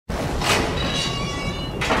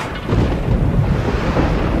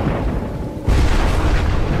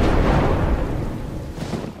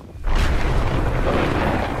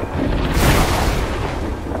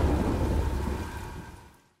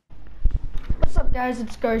Guys,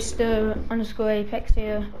 it's Ghoster_Apex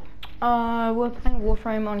here. We're playing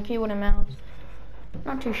Warframe on keyboard and mouse.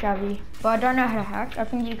 Not too shabby, but I don't know how to hack. I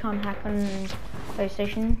think you can't hack on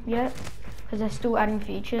PlayStation yet, because they're still adding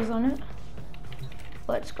features on it.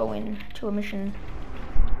 Let's go into a mission.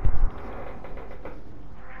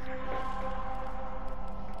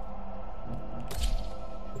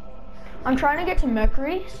 I'm trying to get to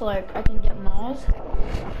Mercury, so like I can get Mars.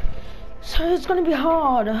 So it's gonna be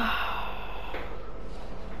hard.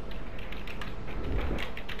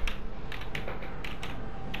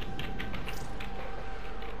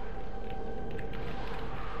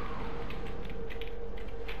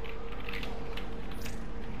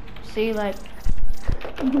 See, like,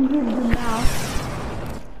 you can move the mouse.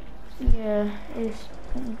 Yeah, it's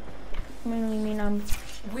mainly mean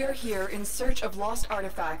We're here in search of lost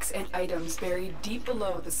artifacts and items buried deep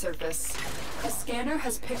below the surface. A scanner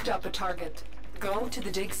has picked up a target. Go to the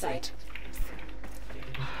dig site.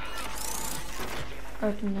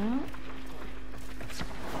 Open that.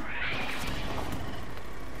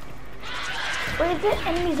 Wait, the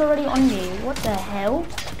enemy's already on me. What the hell?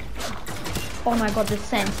 Oh my god, the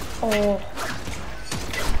scent. Oh.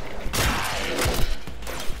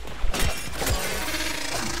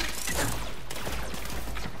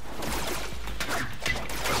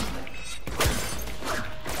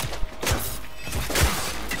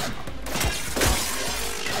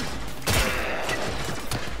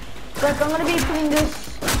 Like, I'm gonna be putting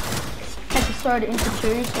this episode into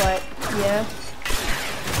two, so like, yeah.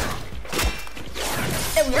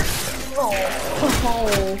 There we go.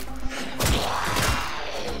 Oh.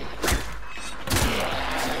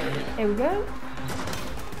 There we go.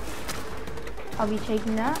 I'll be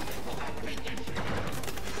taking that.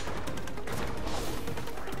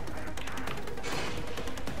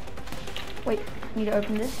 Wait, need to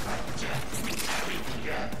open this.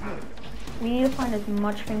 We need to find as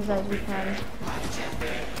much things as we can.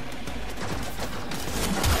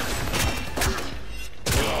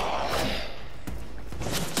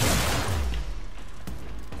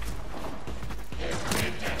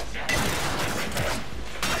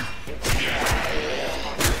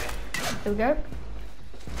 There we go.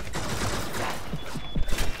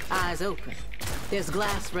 Eyes open. There's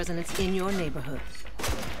glass resonance in your neighborhood.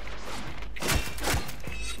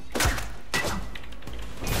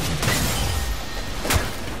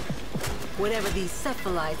 Whatever these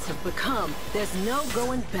cephalites have become, there's no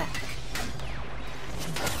going back.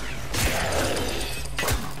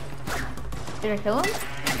 Did I kill him?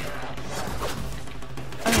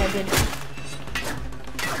 Okay, I did.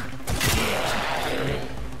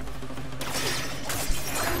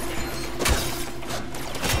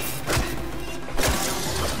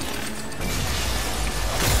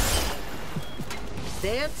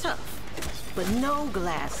 They're tough, but no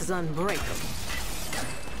glass is unbreakable.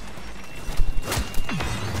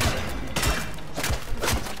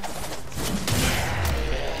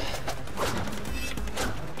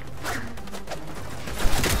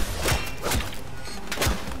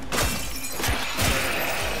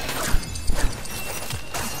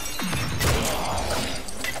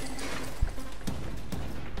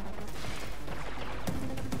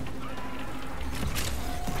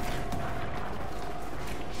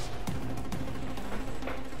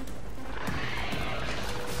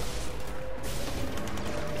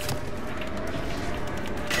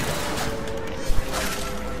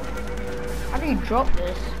 How do you drop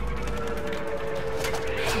this?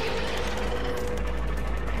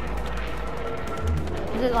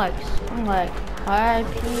 Is it like something like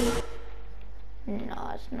IP?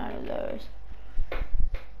 No, it's none of those.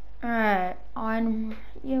 Alright,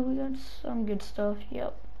 yeah, we got some good stuff,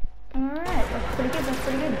 yep. Alright, that's pretty good, that's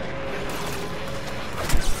pretty good.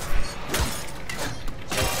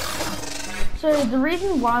 So the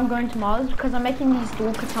reason why I'm going to Mars is because I'm making these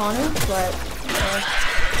dual katanas, like,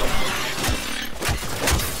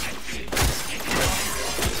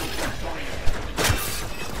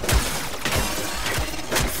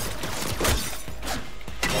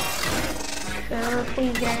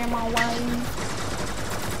 please get out of my way.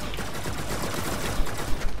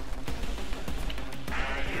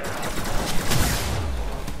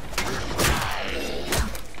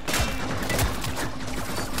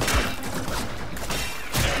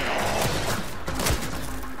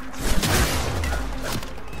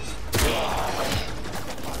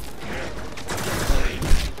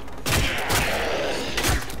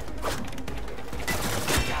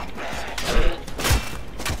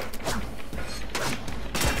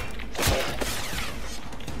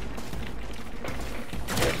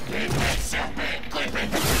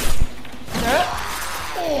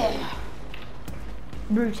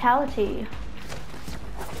 brutality.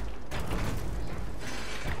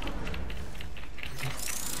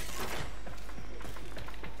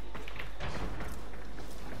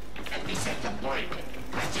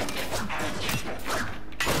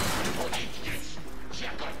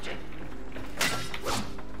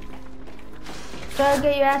 sir,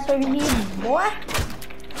 get your ass over here, boy.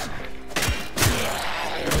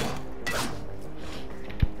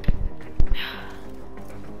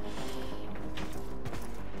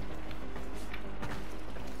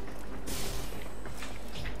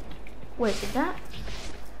 Wait, is that?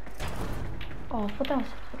 Oh, I thought that was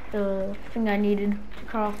the thing I needed to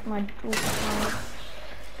craft my dual power.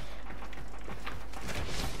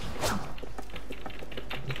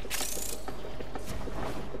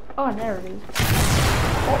 Oh, there it is.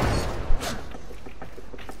 Oh.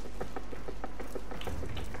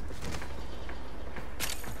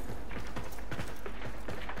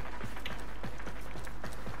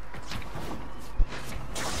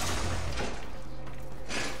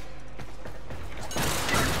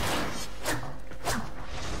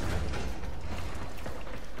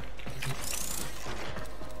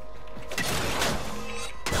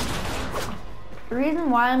 The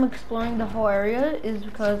reason why I'm exploring the whole area is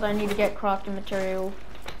because I need to get crafting material.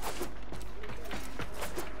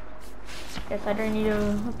 Guess I don't need to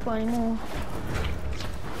look for any more.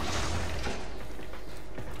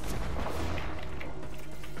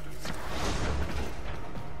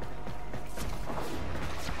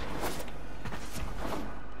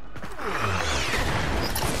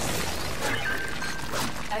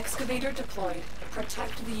 Excavator deployed.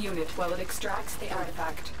 Protect the unit while it extracts the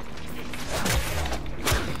artifact.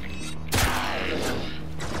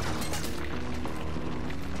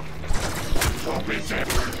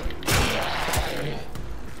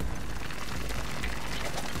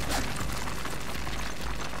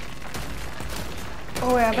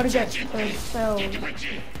 Oh wait, I gotta get those cells.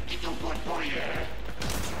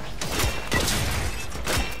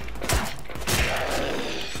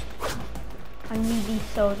 I need these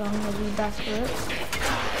cells, I'm gonna be back for it.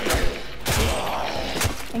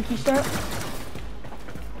 Thank you, sir.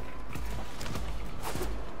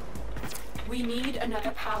 We need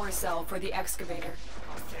another power cell for the excavator.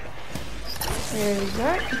 There we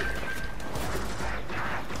go.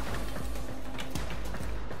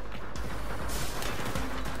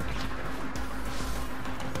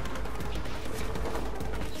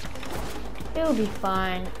 It'll be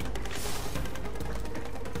fine.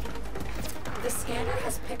 The scanner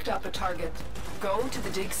has picked up a target. Go to the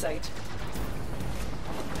dig site.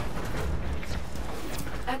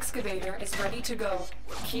 Excavator is ready to go.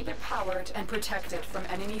 Keep it powered and protect it from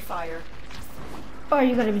enemy fire. Oh,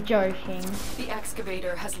 you gotta be joking. The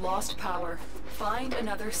excavator has lost power. Find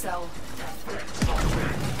another cell.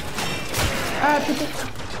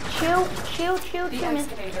 Chill, The man.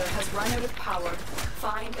 excavator has run out of power.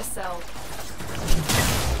 Find a cell.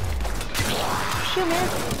 Chill, man.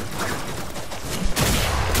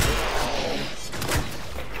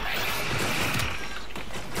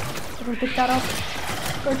 We'll pick that up.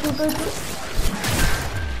 Go to.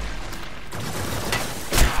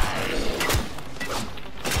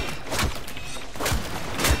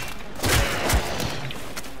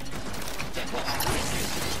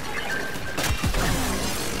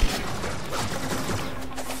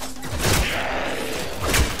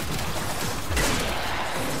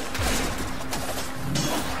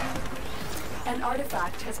 An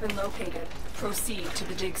artifact has been located. Proceed to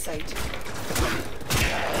the dig site.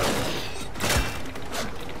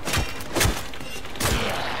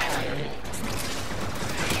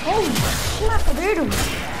 Oh, slap a beard.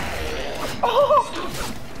 Oh!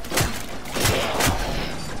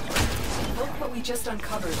 Look what we just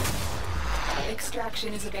uncovered.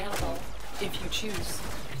 Extraction is available, if you choose.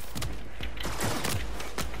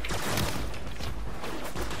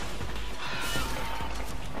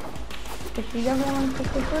 If you ever want to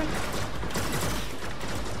quickly quick.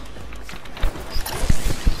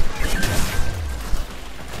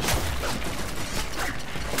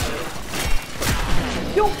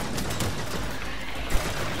 Yo!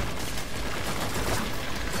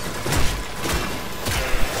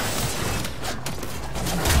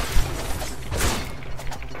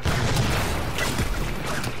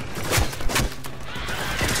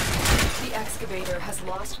 The excavator has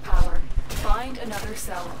lost power. Find another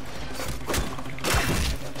cell.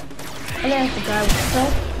 I guess the guy with the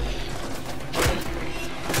cell.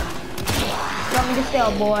 Got me the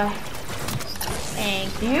cell, boy.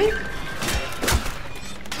 Thank you.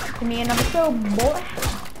 Give me another cell, boy.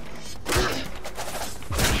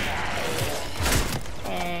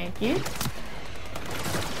 Thank you.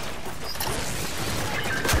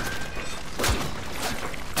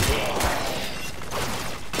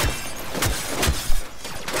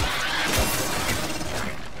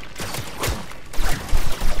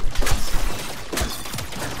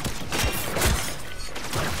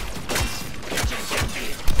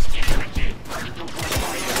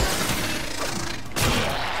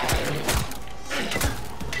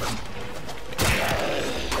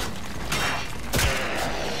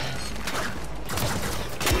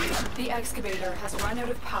 excavator has run out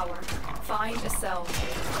of power. Find a cell.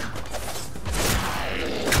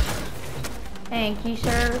 Thank you,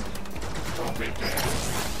 sir.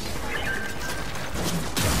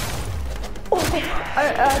 Oh, I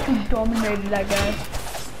actually dominated that guy.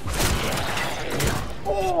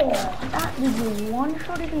 Oh, that is a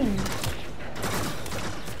one-shot again.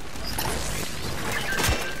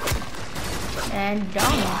 And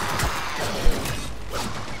done.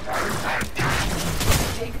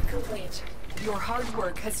 Dig complete. Your hard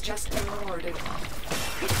work has just been rewarded.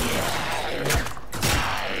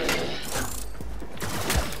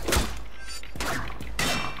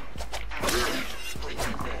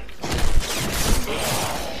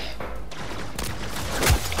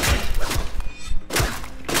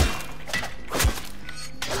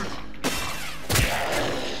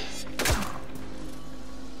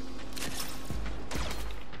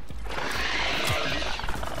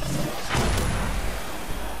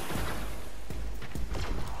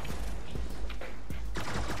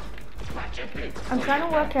 I'm trying to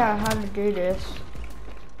work out how to do this.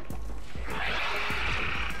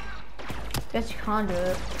 Guess you can't do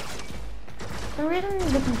it. For some reason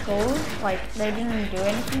the controls, like, they didn't do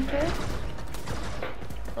anything to it.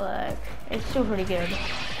 But it's still pretty good.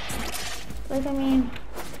 Like, I mean,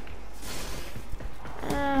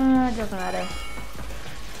 it doesn't matter.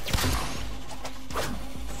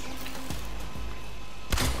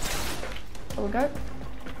 There we go.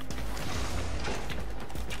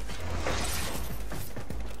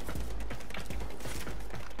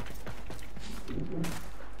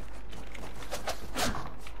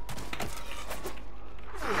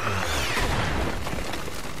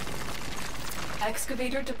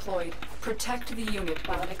 Excavator deployed. Protect the unit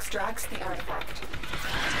while it extracts the artifact.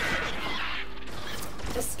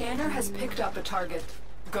 The scanner has picked up a target.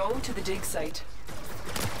 Go to the dig site.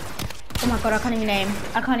 Oh my god, I can't even aim.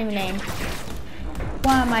 I can't even aim.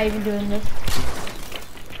 Why am I even doing this?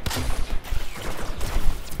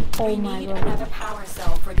 Oh my We need god. another power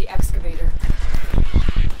cell for the excavator.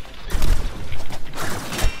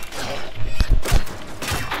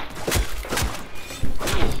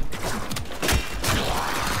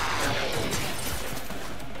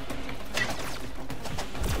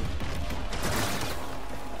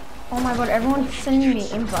 Oh my god, everyone's sending me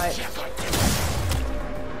invites.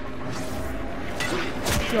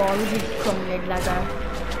 Yo, I was just dominated that guy.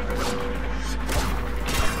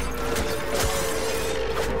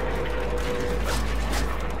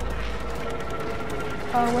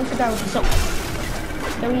 Where's the guy with the soap?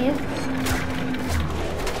 There he is.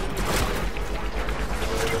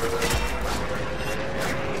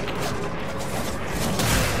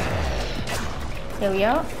 There we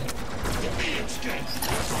go.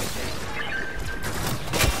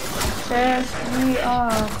 We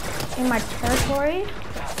are in my territory.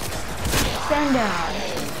 Stand down.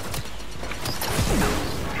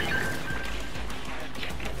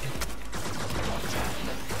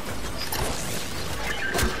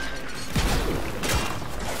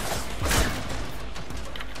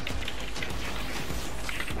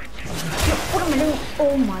 What am I doing?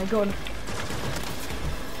 Oh my god.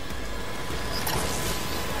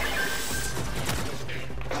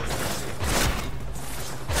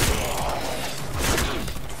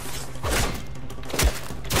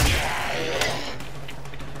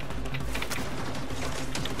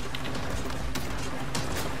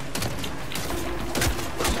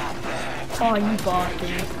 Oh, you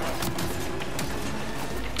bastard.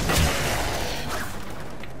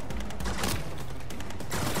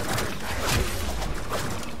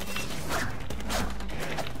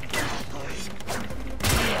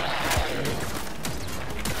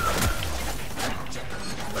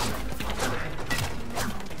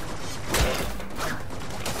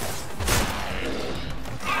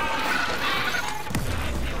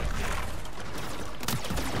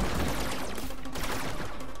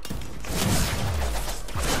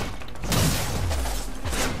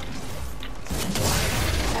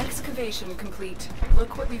 Excavation complete.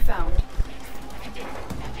 Look what we found.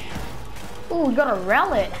 Ooh, we got a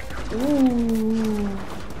relic. Ooh.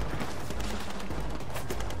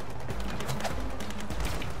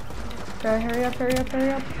 Okay, hurry up, hurry up, hurry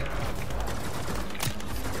up.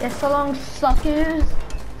 Yes, so long, suckers.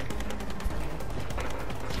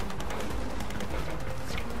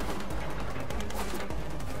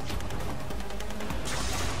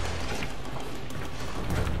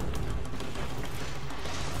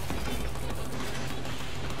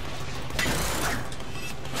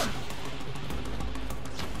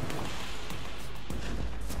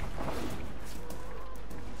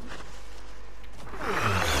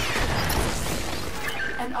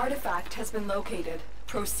 An artifact has been located.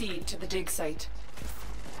 Proceed to the dig site.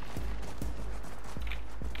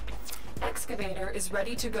 Excavator is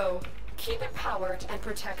ready to go. Keep it powered and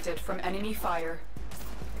protected from enemy fire.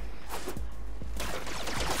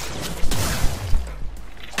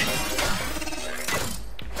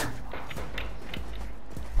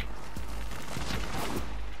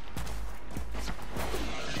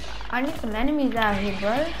 I need some enemies out here,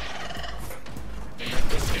 bro.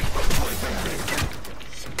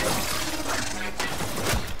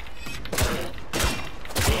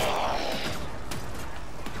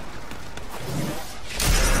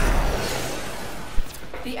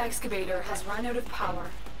 The excavator has run out of power.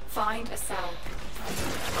 Find a cell.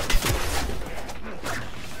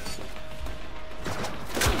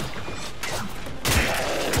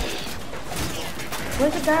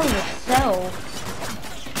 Where's the guy with a cell?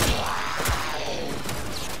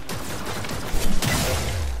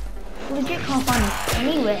 Legit can't find him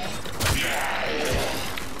anywhere.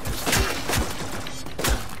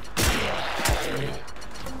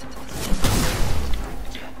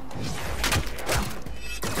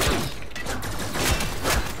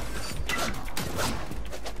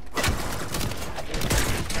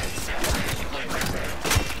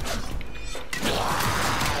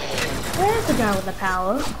 Where's the guy with the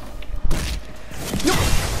power?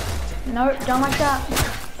 Nope, don't like that.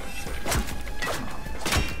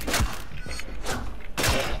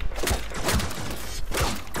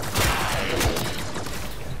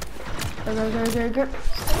 Go, go, go, go, go.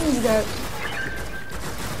 There you go.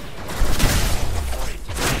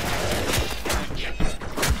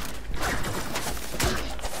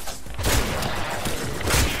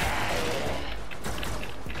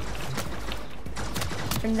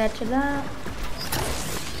 Bring that to that.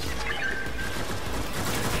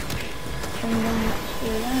 Bring that to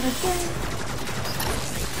that again.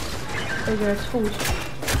 There you go, it's full.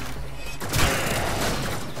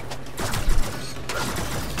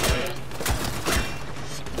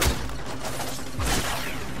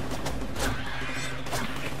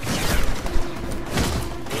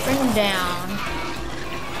 Down.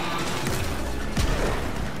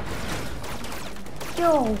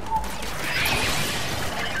 Yo.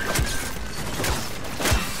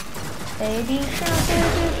 Baby shark,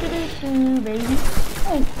 baby.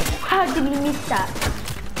 Oh, how did we miss that?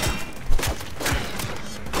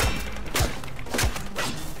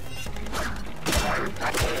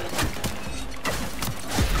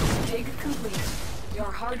 Dig complete.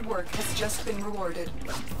 Your hard work has just been rewarded.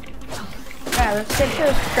 Alright, let's get to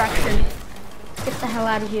extraction. Get the hell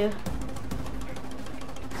out of here.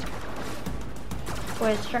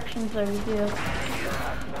 Wait, extraction's over here.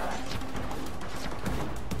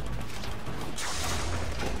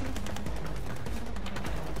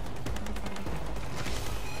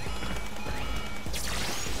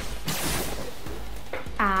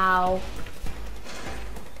 Ow.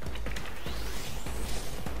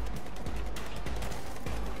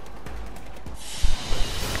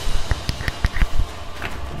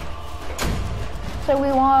 So we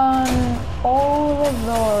won all of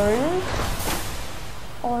those,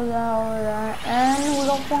 all that, and we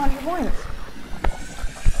got 400 points.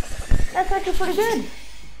 That's actually pretty good.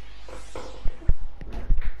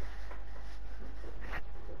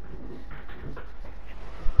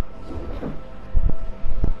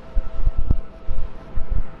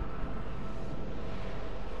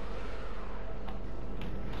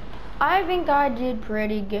 I think I did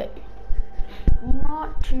pretty good.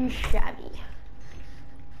 Not too shabby.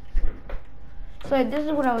 So this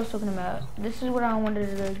is what I was talking about. This is what I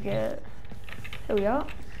wanted to get. Here we are.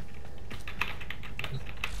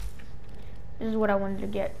 This is what I wanted to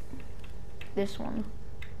get. This one.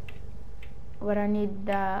 But I need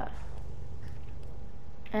that.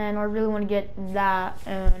 And I really want to get that.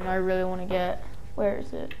 And I really want to get, where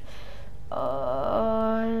is it?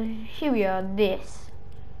 Here we are, this.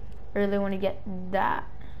 I really want to get that.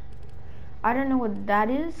 I don't know what that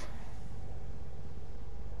is.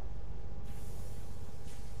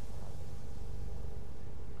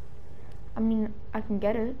 I mean, I can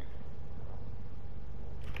get it.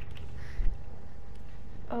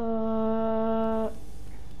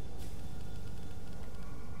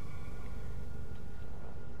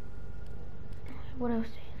 What else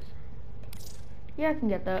is? Yeah, I can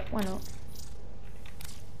get that. Why not?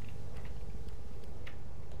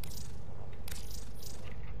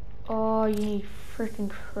 Oh, you need freaking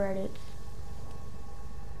credits.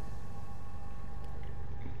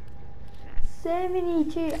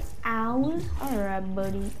 72 hours? Alright,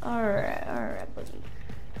 buddy. Alright, buddy.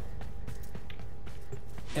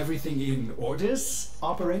 Everything in orders,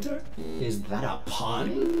 operator? Is that a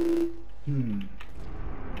pun?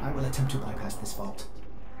 I will attempt to bypass this vault.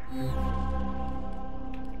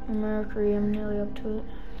 Mercury, I'm nearly up to it.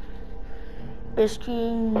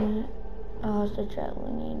 Biscuit, how's the chat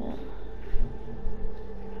linking it?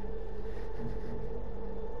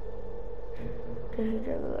 This is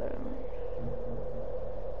regular.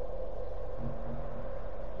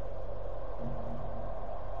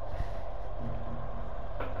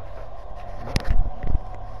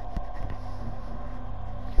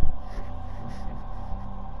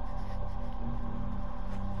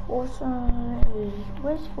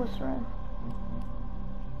 Where's Force Run?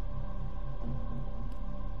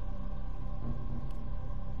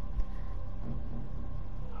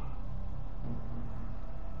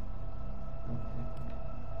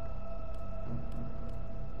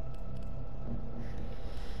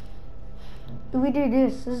 We do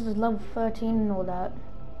this is level 13 and all that.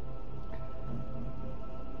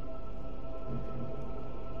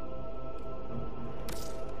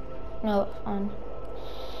 No, it's fine.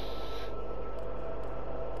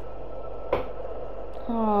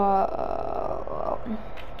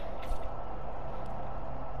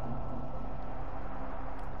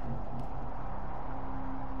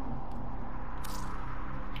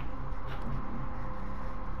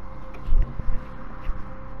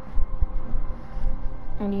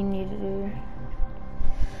 What do you need to do?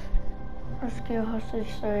 Rescue hostage,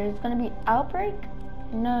 so it's gonna be Outbreak?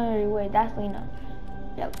 No, wait, that's Lena.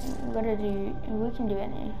 Yep, we can do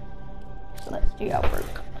any. So let's do Outbreak.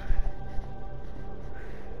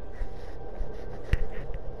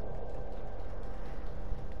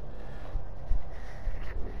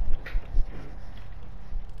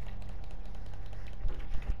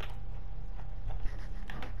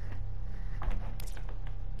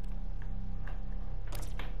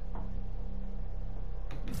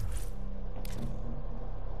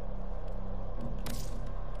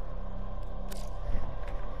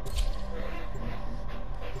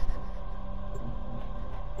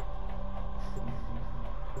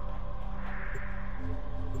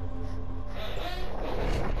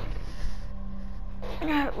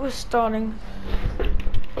 Alright, we're starting.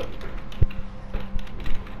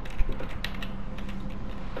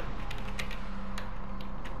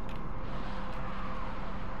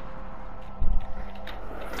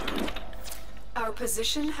 Our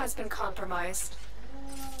position has been compromised.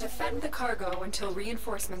 Defend the cargo until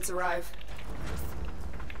reinforcements arrive.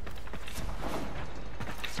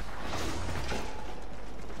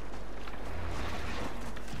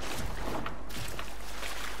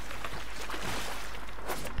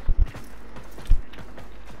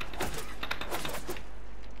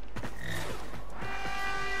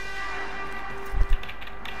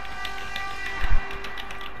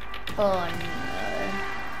 Oh no.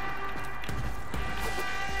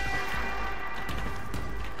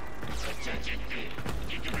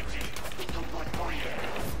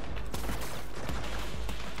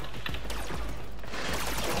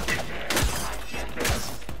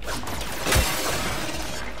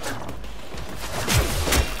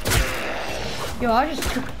 Yo, I just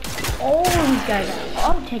took all these guys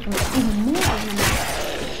out. I'm taking even more than that.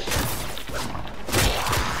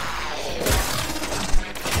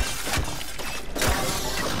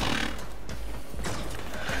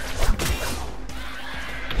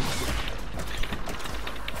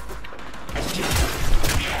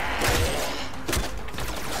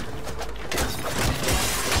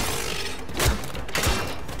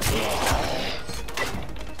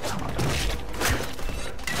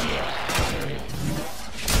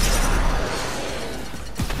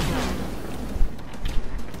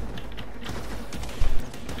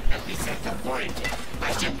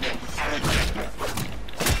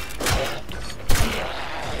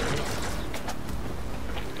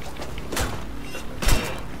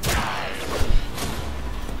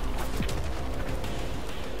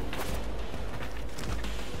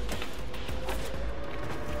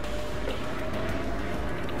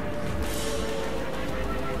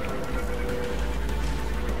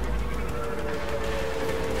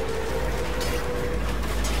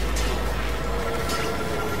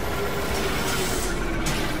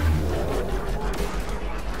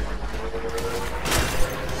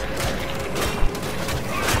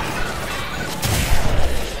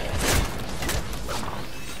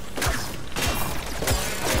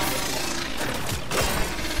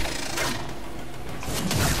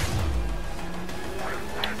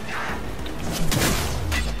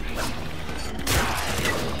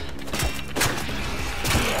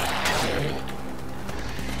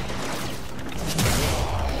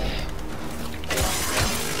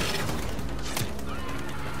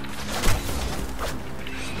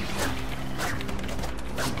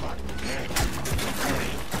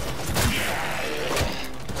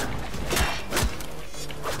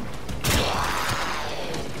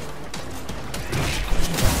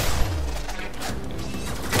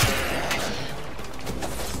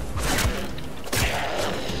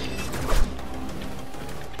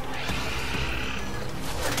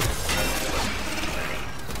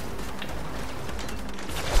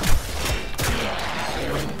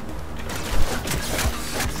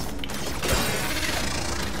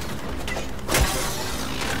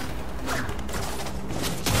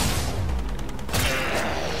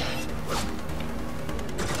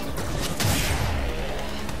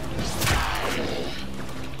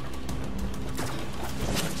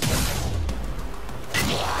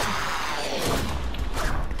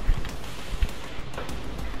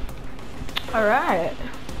 Alright.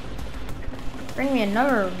 Bring me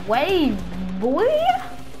another wave, boy.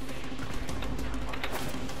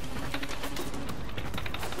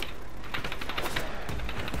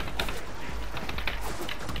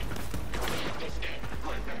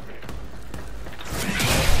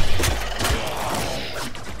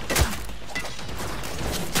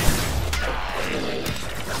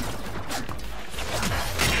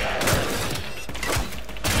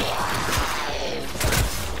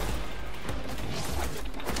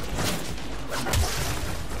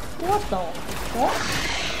 What the fuck?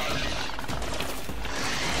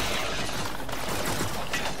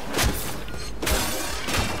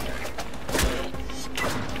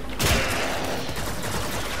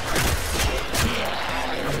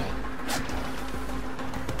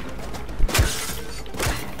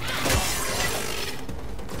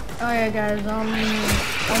 Oh yeah, guys.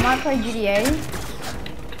 I might play GTA.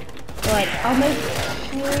 Like, I'll make,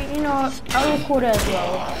 you know, I'll record it as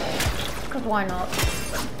well. Cause why not?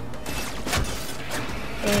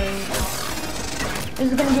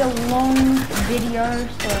 This is gonna be a long video,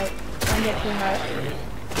 so like, don't get too hyped.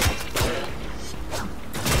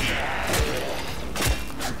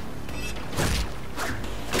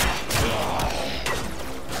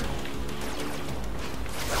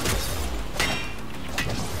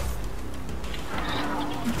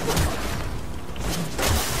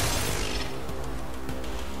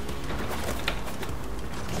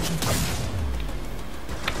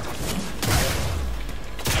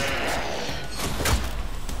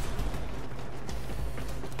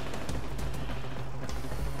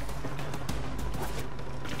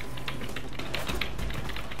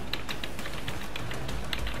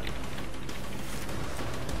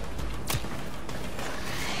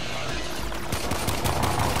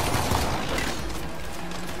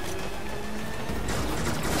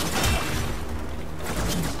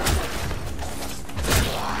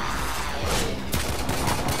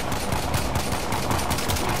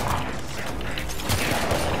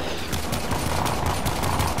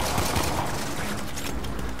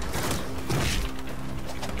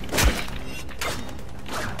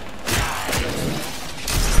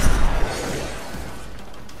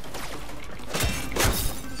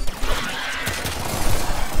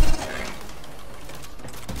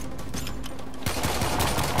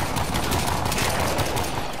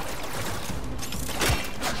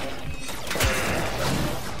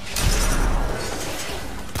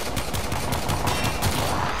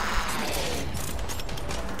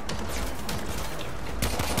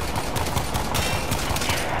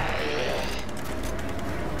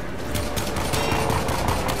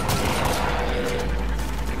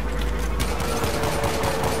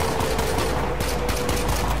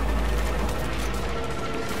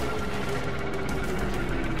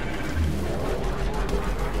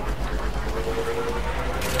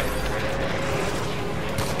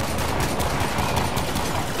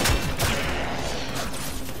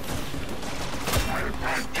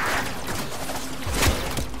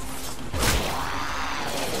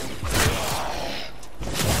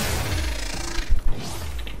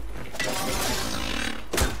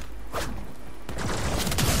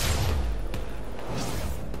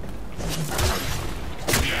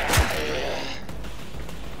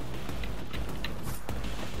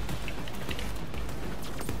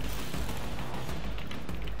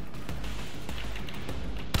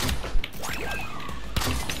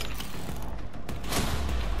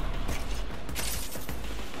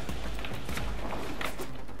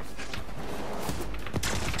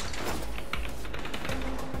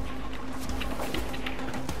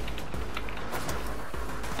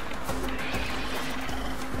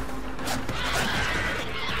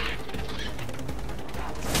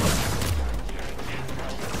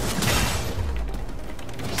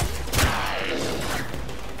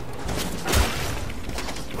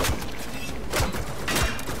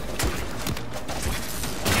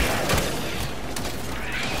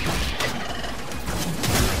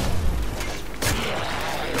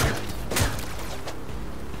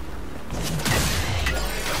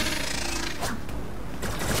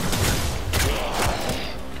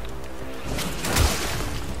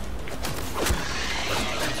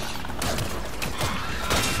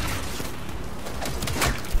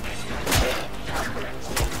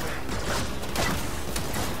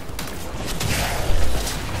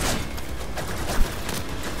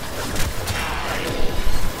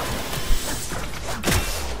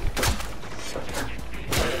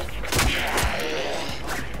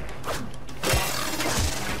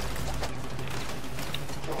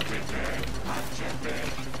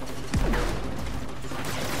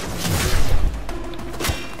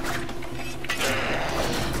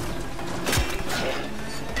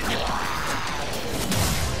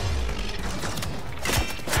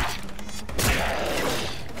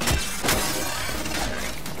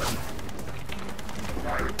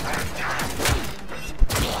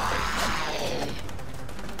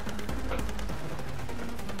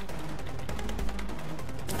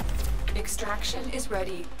 Extraction is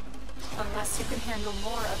ready. Unless you can handle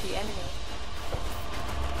more of the enemy.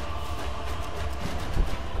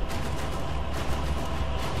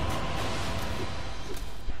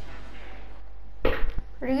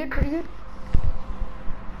 Pretty good, pretty good.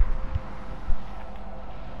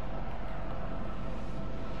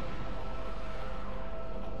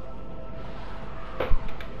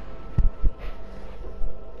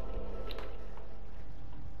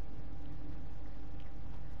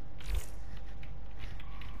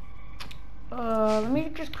 Let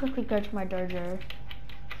me just quickly go to my dojo.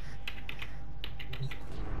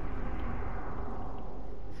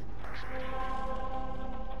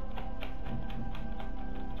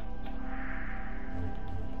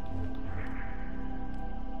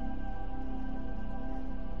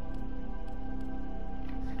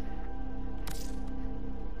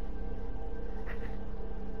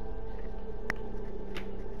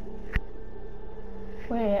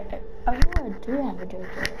 Wait, I really do have a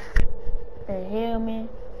dojo. The hell, man.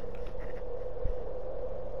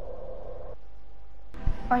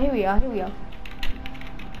 Oh, here we are, here we are.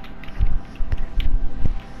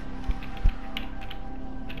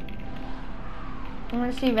 I'm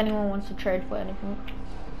gonna see if anyone wants to trade for anything.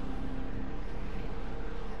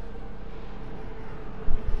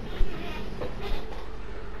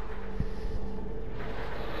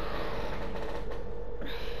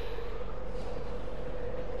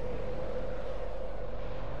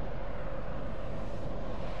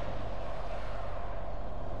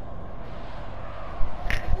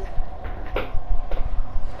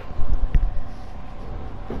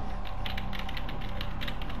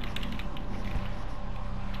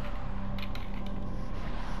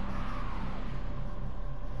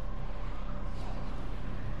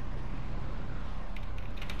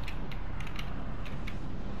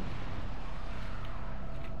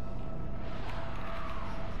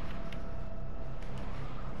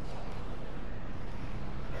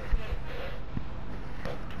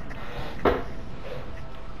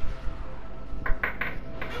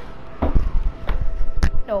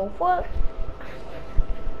 The fuck?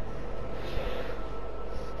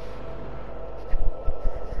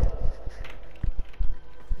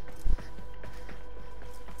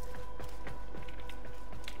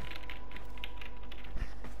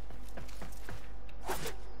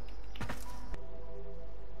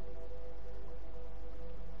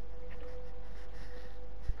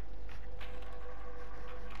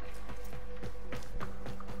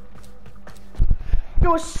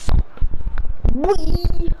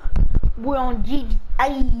 We're on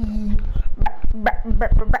GTA.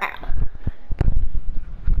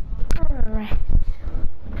 Alright.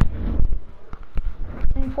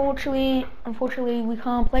 Unfortunately, we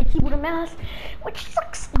can't play keyboard and mouse, which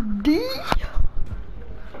sucks.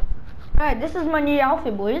 Alright, this is my new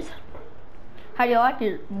outfit, boys. How do you like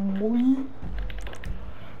it, boy?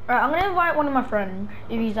 Alright, I'm gonna invite one of my friends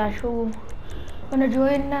if he's actually gonna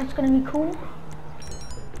join. That's gonna be cool.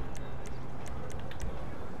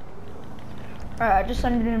 Alright, I just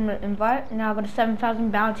sent him an invite. Now I got a 7,000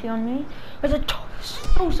 bounty on me. There's a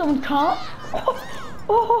oh, someone can't.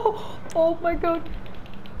 Oh my god.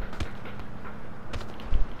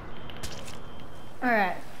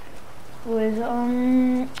 Alright. Was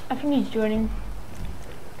I think he's joining.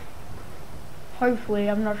 Hopefully,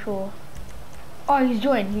 I'm not sure. Oh, he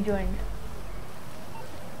joined.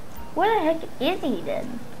 Where the heck is he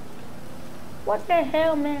then? What the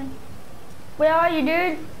hell, man? Where are you,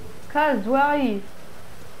 dude? Cuz, where are you?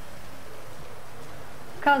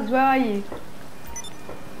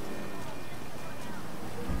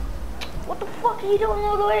 What the fuck are you doing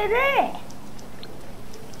all the way there?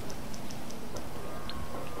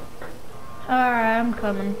 Alright, I'm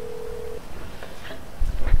coming.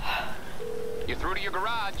 You're through to your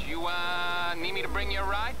garage. You, need me to bring you a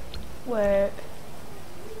ride? Wait.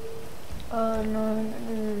 No.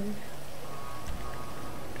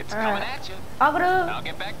 It's coming at you. I'll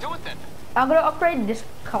get back to it then. I'm gonna upgrade this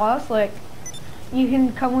car, so like, you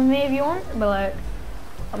can come with me if you want, but like,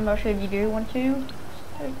 I'm not sure if you do want to.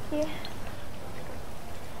 Like, yeah.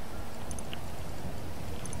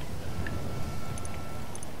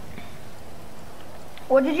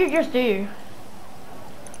 What did you just do?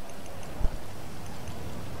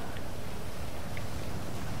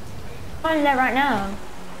 I'm doing that right now.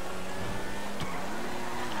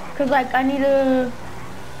 Cause like, I need to...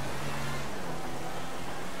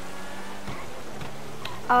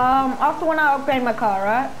 after when I upgrade my car,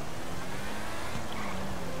 right?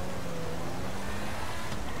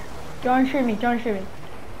 Don't shoot me.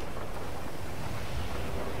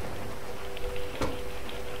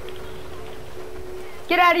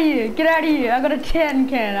 Get out of here. Get out of here. I got a tin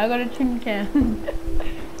can. I got a tin can.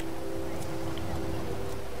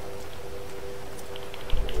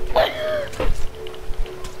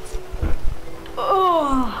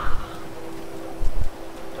 Oh.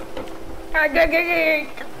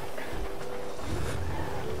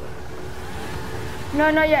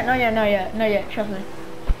 No, not yet, trust me.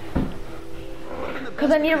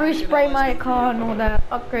 Because I need to respray my car and all that,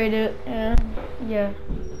 upgrade it, and yeah.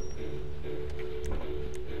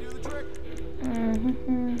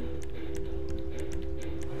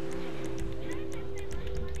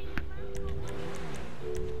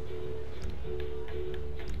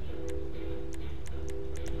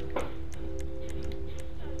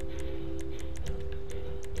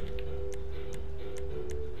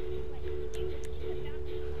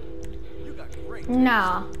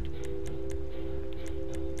 Nah.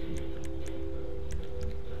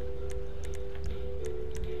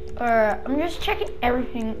 I'm just checking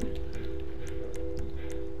everything.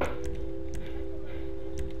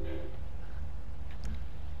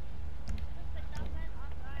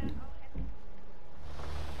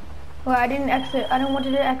 Well, I didn't exit. I don't want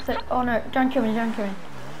to exit. Oh no, don't kill me, don't kill me.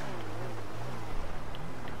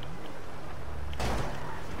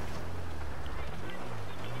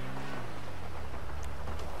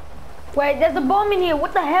 Wait, there's a bomb in here.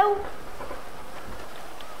 What the hell?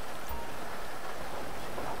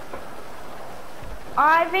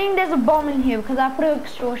 I think there's a bomb in here because I put an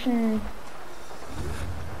extortion.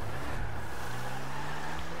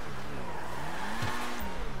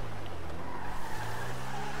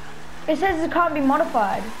 It says it can't be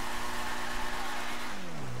modified.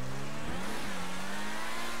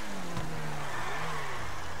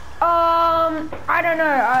 I don't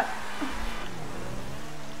know.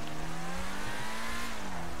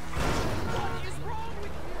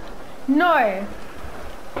 No.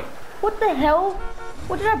 What the hell?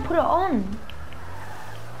 What did I put it on?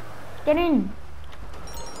 Get in.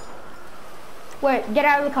 Wait, get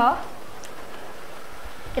out of the car.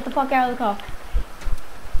 Get the fuck out of the car.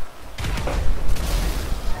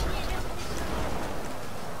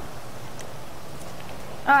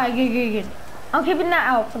 Alright, good. I'm keeping that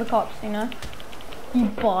out for the cops, you know? You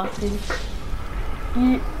bastard.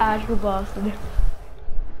 You actual bastard.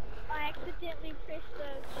 I accidentally pressed the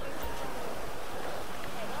shoot.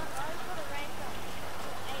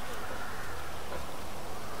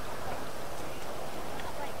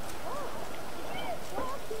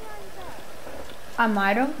 I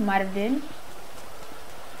might have did.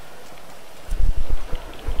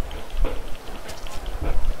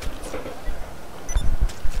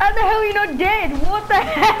 How the hell are you not dead? What the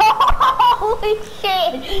hell? Holy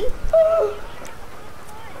shit!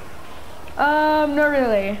 Not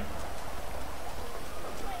really.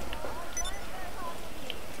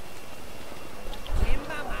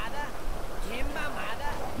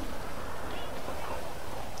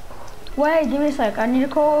 Wait, give me a sec. I need to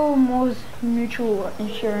call Moore's Mutual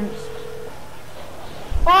Insurance.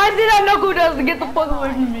 Why did I knuckle down to get the fuck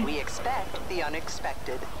away from me? We expect the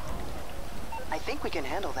unexpected. I think we can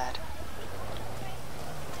handle that.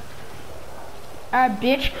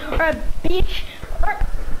 Bitch. Bitch.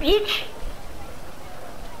 Bitch.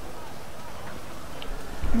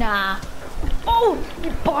 Nah. Oh,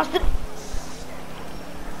 you bastard.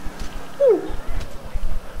 Ooh.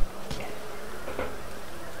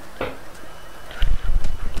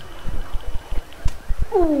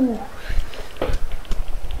 Ooh.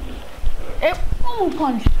 It won't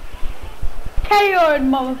punch. KO'd,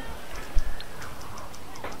 mother.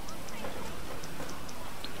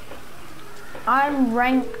 I'm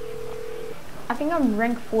rank. I think I'm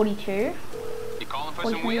rank 42. You calling for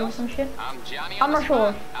some wheels? Or some shit. I'm Johnny. I'm not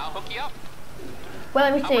sure. I'll hook you up.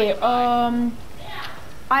 Well, let me see.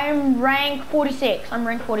 I am rank 46. I'm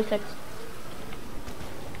rank 46.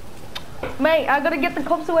 Mate, I gotta get the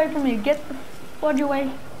cops away from me. Get the fudge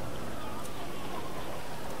away.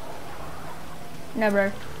 No,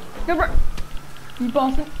 bro. No, bro. You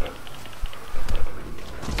bastard.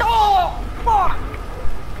 Oh, fuck.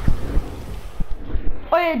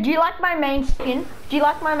 Oh yeah, do you like my main skin? Do you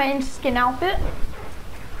like my main skin outfit?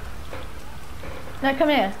 No, come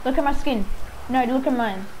here. Look at my skin. No, look at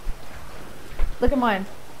mine. Look at mine.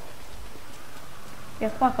 Yeah,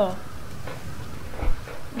 fuck off.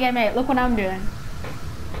 Yeah, mate, look what I'm doing.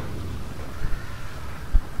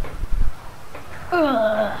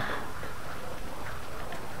 Ugh.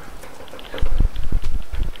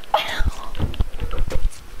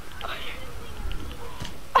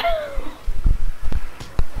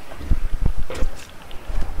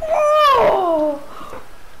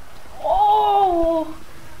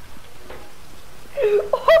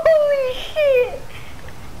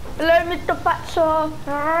 Hello, Mr. Fatso.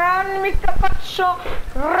 Run, Mr. Fatso.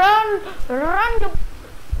 Run, run, you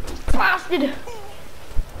bastard.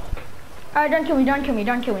 Alright, don't kill me, don't kill me,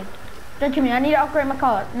 don't kill me. Don't kill me, I need to upgrade my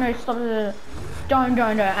car. No, stop. Don't,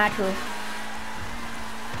 actually.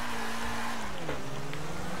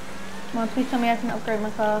 Come on, please tell me I can upgrade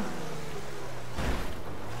my car.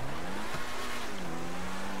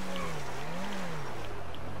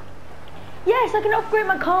 Yes, I can upgrade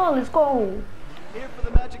my car, let's go. Here for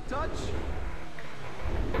the magic touch?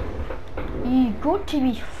 You got to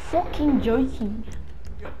be fucking joking.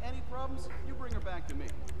 You have any problems? You bring her back to me.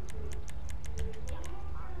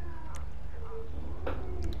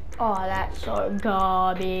 Oh, that's so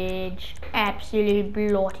garbage. Absolute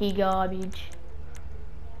bloody garbage.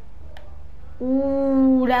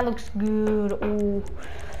 Ooh, that looks good. Ooh.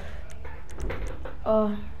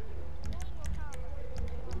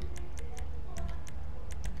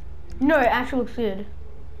 No, it actually looks good.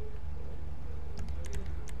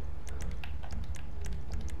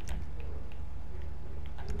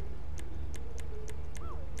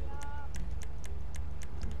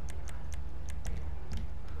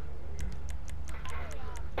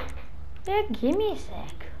 Yeah, give me a sec.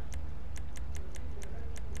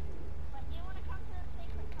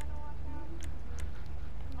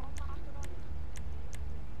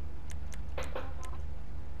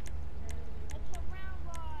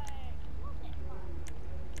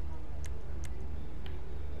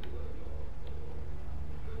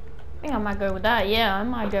 I think I might go with that. Yeah, I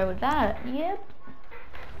might go with that. Yep.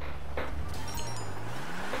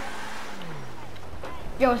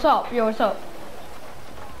 Yo, what's up? Yo, what's up?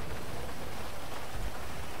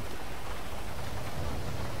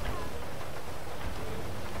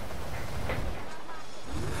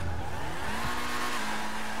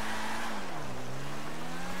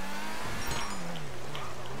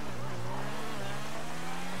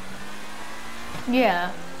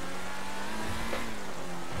 Yeah.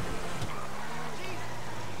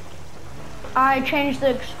 I changed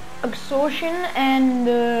the exhaustion and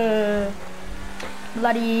the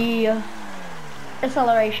bloody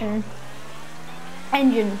acceleration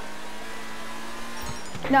engine.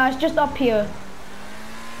 No, it's just up here.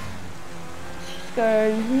 Let's just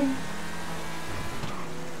go here.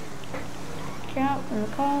 Get out in the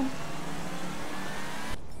car.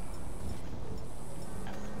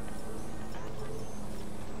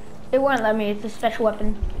 It won't let me, it's a special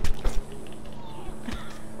weapon.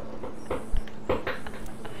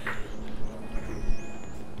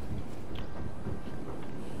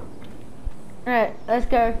 Alright, let's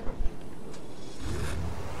go.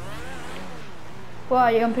 Where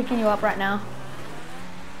are you? I'm picking you up right now.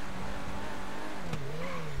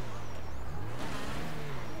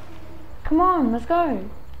 Come on, let's go.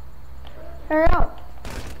 Hurry up.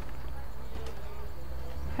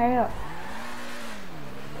 Hurry up.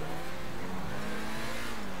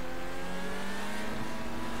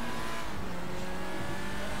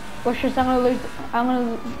 Watch this,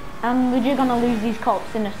 I'm legit gonna lose these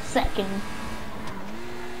cops in a second.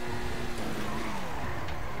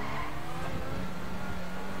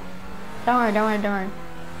 Don't worry, don't worry, don't worry.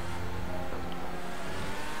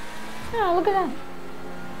 Oh, look at that.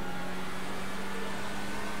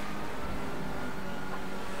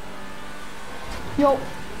 Yo.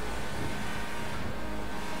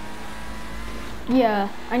 Yeah,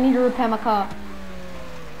 I need to repair my car.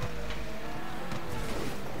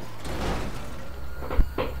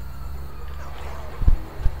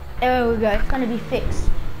 There we go, it's gonna be fixed.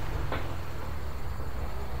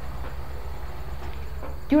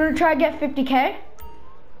 Do you want to try to get 50K?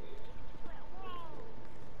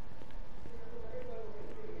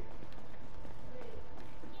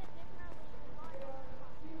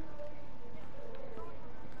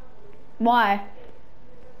 Why?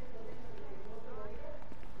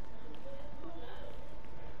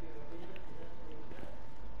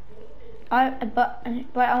 But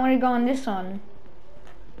I want to go on this one.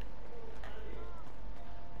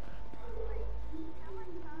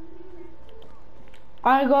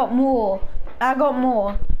 I got more. I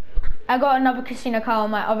got another casino car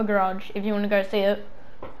in my other garage if you want to go see it.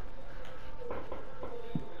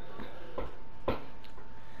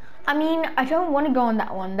 I mean, I don't want to go on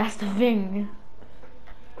that one, that's the thing.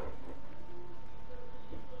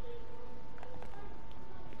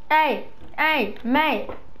 Hey, mate.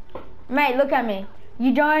 Mate, look at me.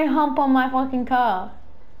 You don't hump on my fucking car.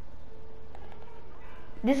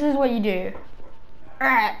 This is what you do.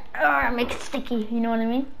 Make it sticky, you know what I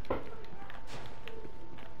mean?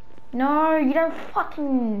 No, you don't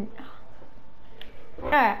fucking...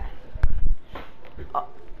 Oh.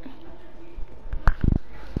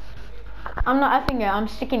 I'm not effing it, I'm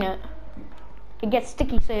sticking it. It gets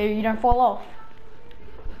sticky so you don't fall off.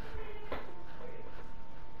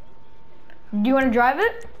 Do you want to drive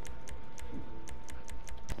it?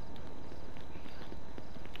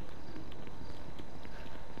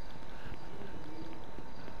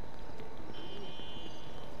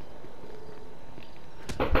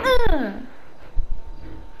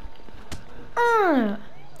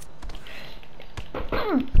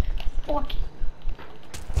 Fuck.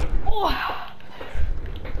 Oh.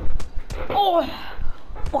 Oh.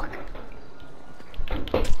 Fuck.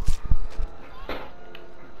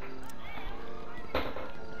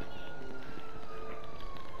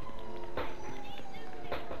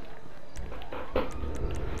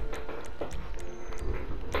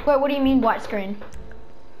 Wait, what do you mean white screen?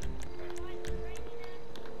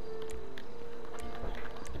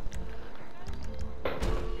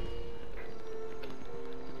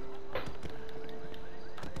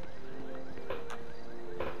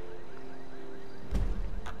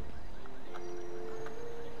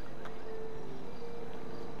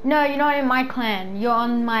 No, you're not in my clan. You're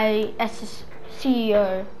on my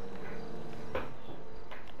CEO.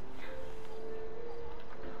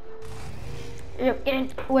 Yep, get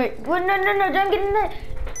in. Wait, no, don't get in there.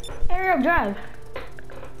 Hurry up, drive.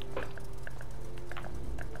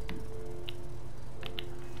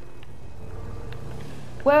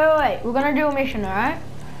 Wait. We're gonna do a mission, alright?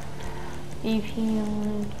 EP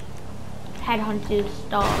on headhunters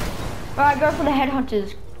start. Alright, go for the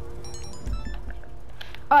headhunters.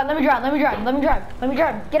 Alright, let me drive.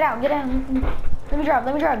 Get out. Let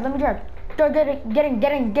me drive. Go, get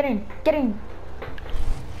in.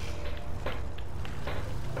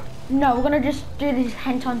 No, we're gonna just do these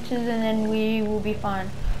headhunters and then we will be fine.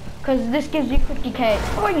 Cause this gives you 50k.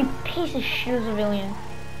 Oh, you piece of shit civilian.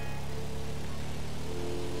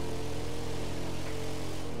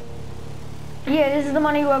 Yeah, this is the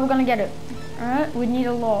money where we're gonna get it. Alright, we need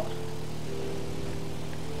a lot.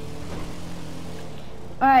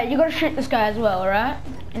 Alright, you gotta shoot this guy as well, alright?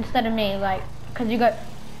 Instead of me, like, cause you got...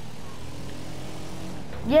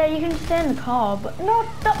 Yeah, you can stay in the car, but not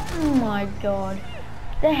the... Oh my god.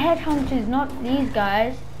 The headhunters, not these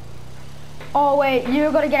guys. Oh wait,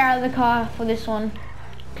 you gotta get out of the car for this one.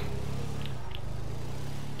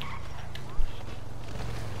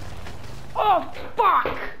 Oh,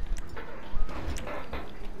 fuck!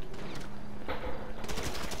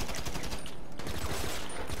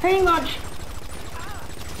 Pretty much.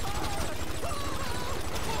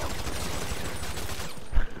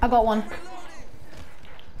 I got one.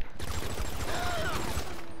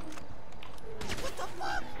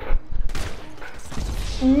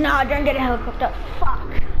 No, don't get a helicopter. Fuck.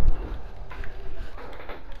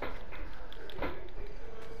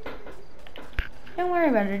 Don't worry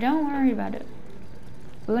about it.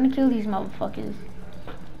 We're gonna kill these motherfuckers.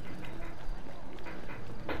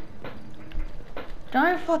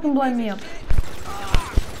 Don't fucking blow me up.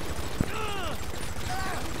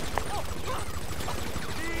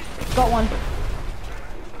 Got one.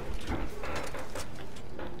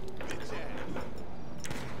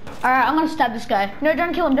 Alright, I'm gonna stab this guy. No,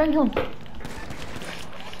 don't kill him. Got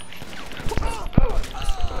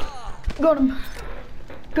him.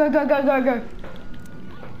 Go.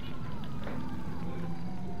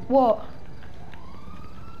 What?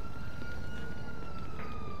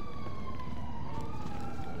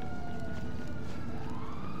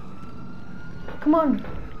 Come on.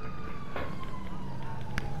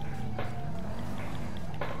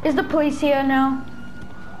 Is the police here now?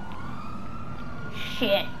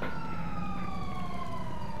 Shit.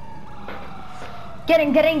 Get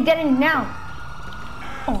in now.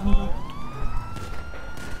 Oh no.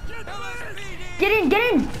 Get in.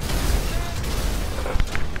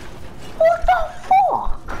 What the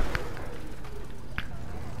fuck?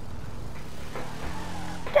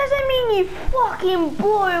 Doesn't mean you fucking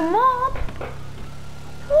blow him up.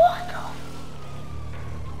 What the?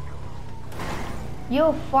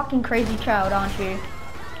 You're a fucking crazy child, aren't you?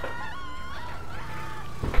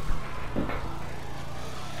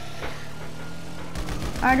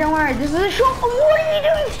 Alright, don't worry, this is a shot. What are you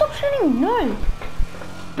doing? Stop shooting! No!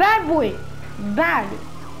 Bad boy! Bad!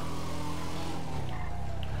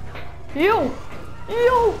 Yo!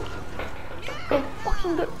 Go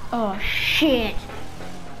fucking go! Oh shit!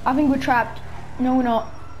 I think we're trapped. No, we're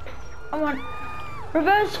not. Come on.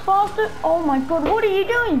 Reverse faster! Oh my god, what are you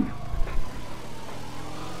doing?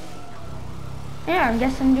 Yeah, I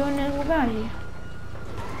guess I'm doing it without you.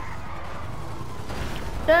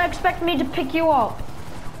 Don't expect me to pick you up.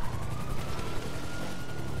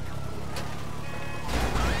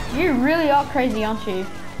 You really are crazy, aren't you?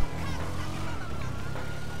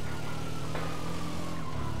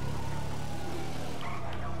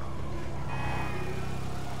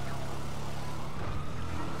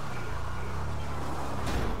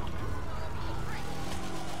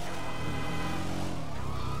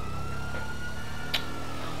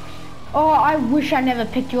 Oh, I wish I never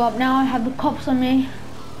picked you up. Now I have the cops on me.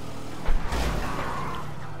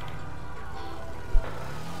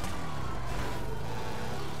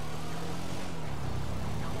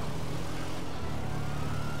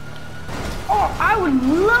 Oh, I would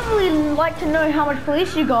lovely like to know how much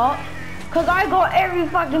police you got. Cause I got every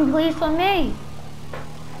fucking police on me.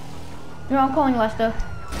 No, I'm calling Lester.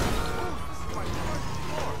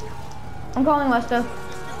 I'm calling Lester.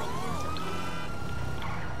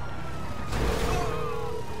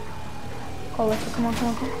 Call Lester, come on, come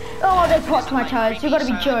on, come on. Oh, they popped my tires. You gotta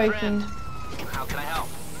be joking. How can I help?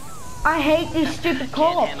 I hate these stupid Can't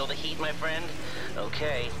cops. handle the heat, my friend?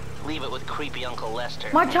 Okay, leave it with creepy Uncle Lester.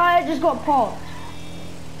 My tire just got popped.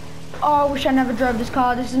 Oh, I wish I never drove this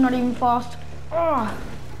car. This is not even fast. Oh.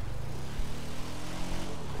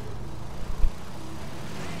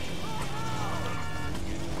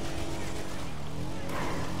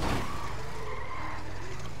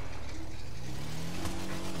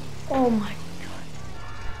 Oh my god.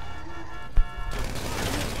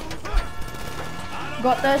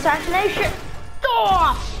 Got the assassination.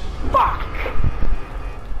 Oh, fuck.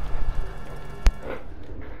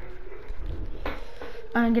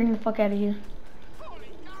 I'm getting the fuck out of here.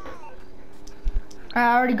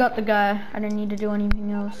 I already got the guy. I don't need to do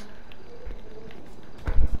anything else.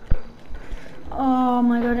 Oh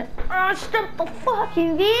my god. Oh, stop the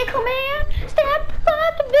fucking vehicle, man. Stop the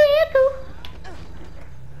fucking vehicle.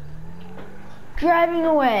 Driving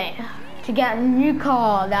away to get a new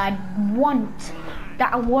car that I want,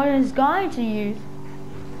 that I was going to use.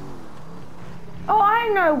 Oh, I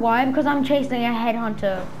know why, because I'm chasing a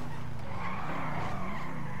headhunter.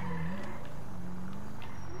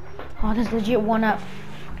 Oh, there's legit one up.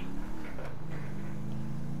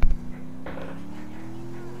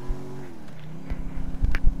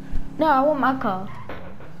 No, I want my car.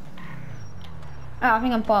 Oh, I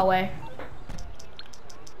think I'm far away.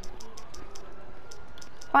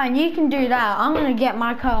 Fine, you can do that. I'm gonna get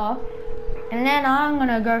my car, and then I'm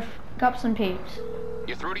gonna go f up some peeps.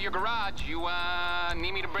 You're through to your garage. You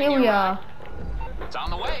need me to bring Here you we a are. ride? It's on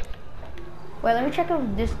the way. Wait, let me check if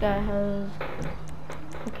this guy has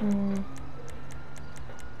fucking.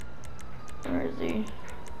 Where is he?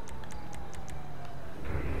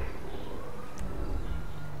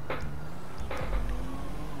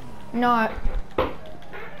 No.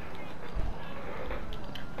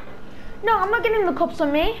 No, I'm not getting the cops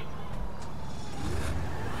on me.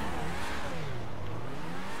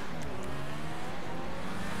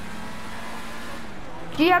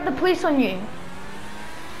 Do you have the police on you?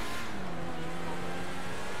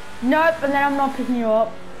 Nope, and then I'm not picking you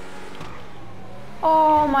up.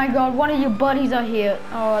 Oh my god, one of your buddies are here.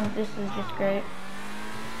 Oh, this is just great.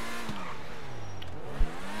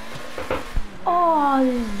 Oh,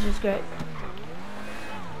 this is just great.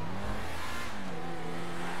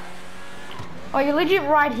 Oh, you're legit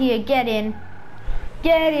right here. Get in.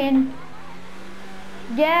 Get in.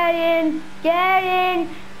 Get in. Get in.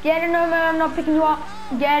 Get in. No, man, I'm not picking you up.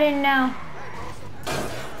 Get in now.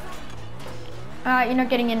 Alright, you're not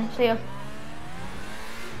getting in. See ya.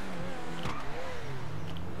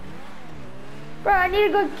 Bro, I need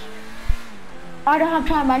to go. I don't have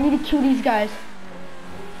time. I need to kill these guys.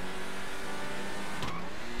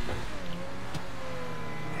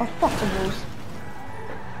 Oh, fuck the rules.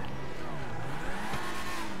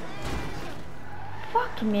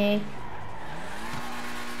 Fuck me.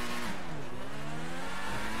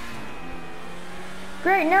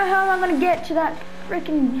 Great, now how am I gonna get to that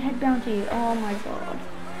freaking head bounty? Oh my god.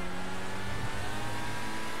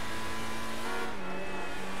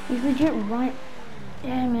 He's legit right.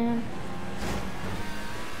 Yeah, man.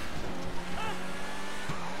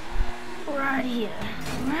 Right here.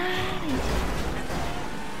 Right here.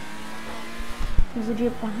 He's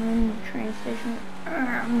legit behind the train station.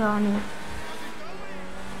 I'm gone.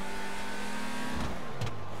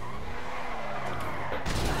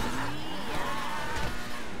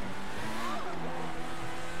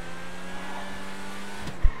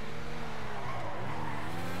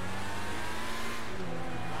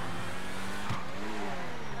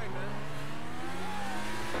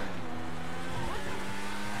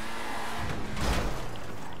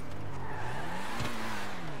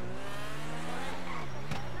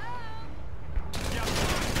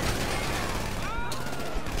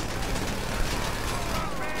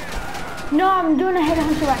 No, I'm doing a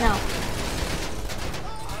headhunter right now.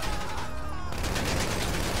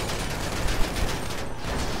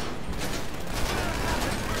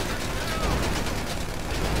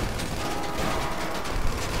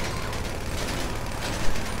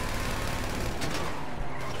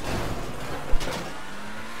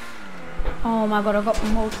 Oh Oh my god, I got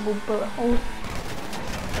multiple bullet holes.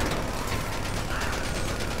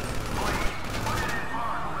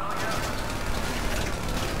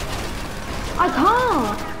 I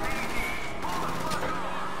can't!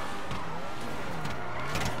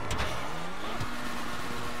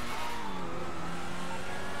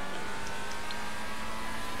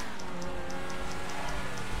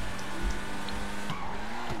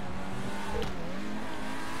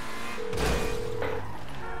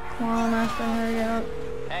 Come on, Master, hurry up.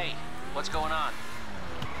 Hey, what's going on?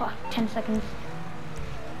 Fuck, 10 seconds.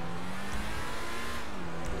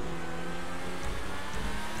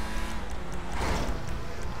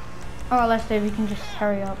 Oh, Lester, if you can just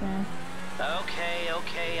hurry up, man.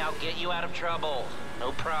 Okay, I'll get you out of trouble.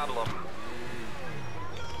 No problem.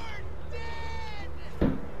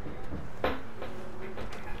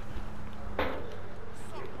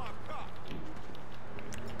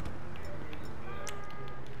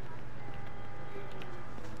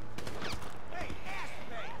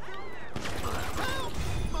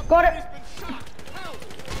 Got it!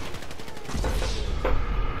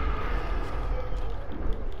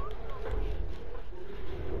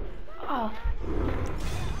 Oh.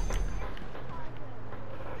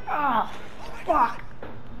 Oh, fuck.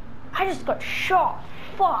 I just got shot.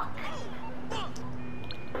 Fuck.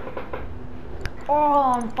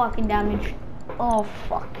 Oh, I'm fucking damaged. Oh,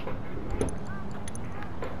 fuck.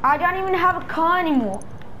 I don't even have a car anymore.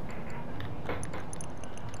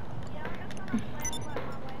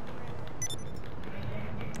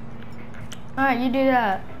 Alright, you do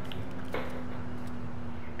that.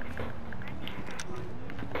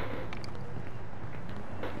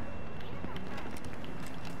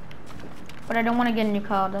 But I don't want to get in your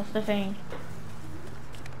car, that's the thing.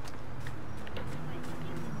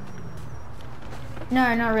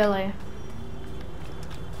 No, not really.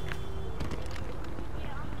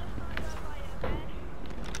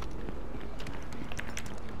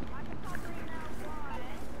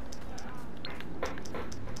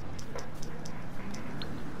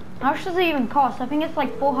 How much does it even cost? I think it's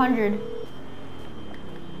like 400.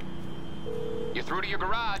 You're through to your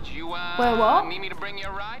garage. You, Wait, what? need me to bring you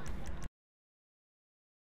a ride?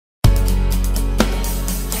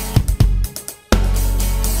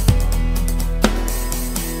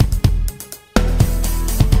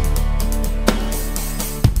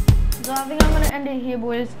 So I think I'm gonna end it here,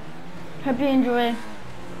 boys. Hope you enjoy.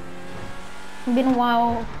 It's been a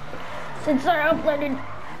while since I uploaded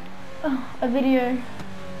a video.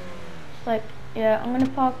 It's like, yeah, I'm gonna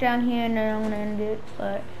park down here and then I'm gonna end it. It's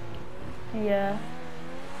like, yeah.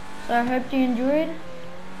 So I hope you enjoyed.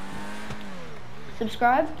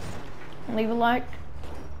 Subscribe, leave a like,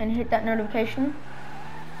 and hit that notification.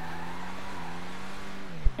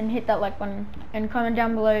 And hit that like button. And comment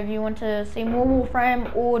down below if you want to see more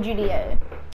Warframe or GTA.